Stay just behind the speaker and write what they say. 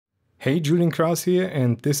Hey, Julian Kraus here,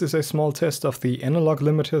 and this is a small test of the analog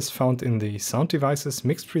limiters found in the Sound Devices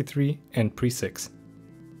MixPre-3 and Pre-6.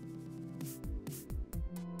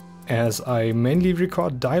 As I mainly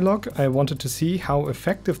record dialogue, I wanted to see how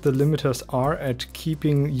effective the limiters are at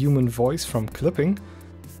keeping human voice from clipping.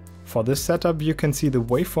 For this setup you can see the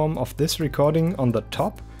waveform of this recording on the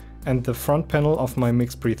top and the front panel of my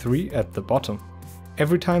MixPre-3 at the bottom.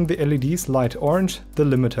 Every time the LEDs light orange, the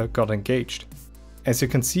limiter got engaged. As you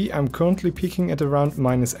can see, I'm currently peaking at around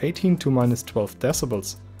 -18 to -12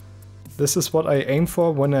 decibels. This is what I aim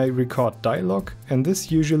for when I record dialogue, and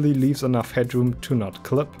this usually leaves enough headroom to not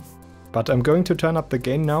clip. But I'm going to turn up the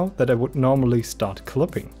gain now that I would normally start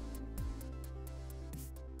clipping.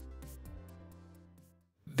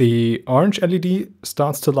 The orange LED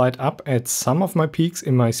starts to light up at some of my peaks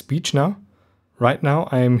in my speech now. Right now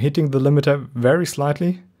I am hitting the limiter very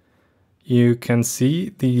slightly. You can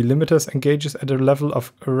see the limiters engages at a level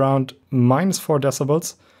of around -4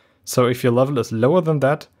 decibels, so if your level is lower than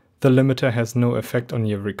that, the limiter has no effect on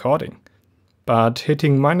your recording. But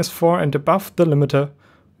hitting -4 and above, the limiter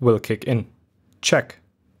will kick in. Check.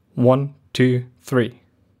 1, 2, 3.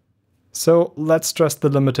 So let's stress the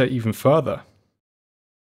limiter even further.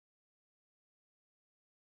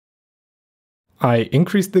 I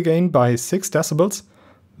increased the gain by 6 decibels.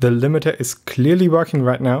 The limiter is clearly working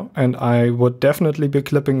right now, and I would definitely be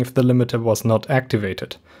clipping if the limiter was not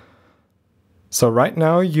activated. So right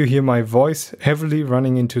now you hear my voice heavily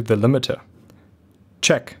running into the limiter.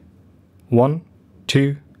 Check. 1,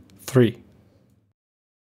 2, 3.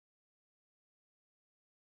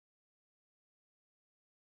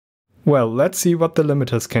 Well, let's see what the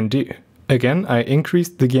limiters can do. Again, I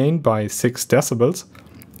increased the gain by 6 decibels,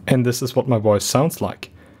 and this is what my voice sounds like.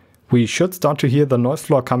 We should start to hear the noise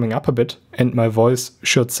floor coming up a bit, and my voice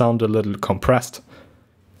should sound a little compressed.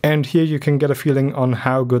 And here you can get a feeling on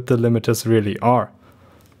how good the limiters really are.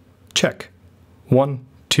 Check. 1,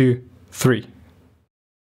 2, 3.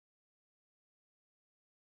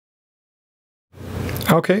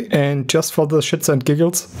 Okay, and just for the shits and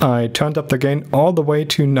giggles, I turned up the gain all the way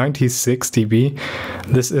to 96 dB.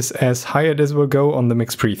 This is as high as it will go on the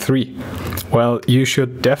MixPre-3. Well, you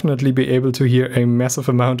should definitely be able to hear a massive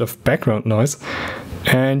amount of background noise,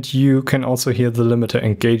 and you can also hear the limiter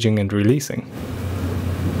engaging and releasing.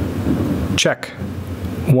 Check.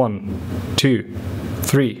 1, 2,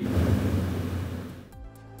 3.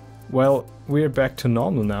 Well, we're back to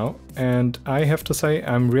normal now, and I have to say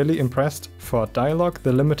I'm really impressed. For dialogue,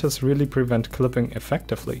 the limiters really prevent clipping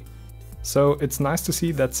effectively. So it's nice to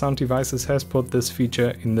see that Sound Devices has put this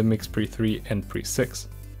feature in the MixPre-3 and Pre-6.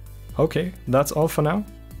 Okay, that's all for now.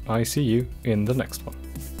 I see you in the next one.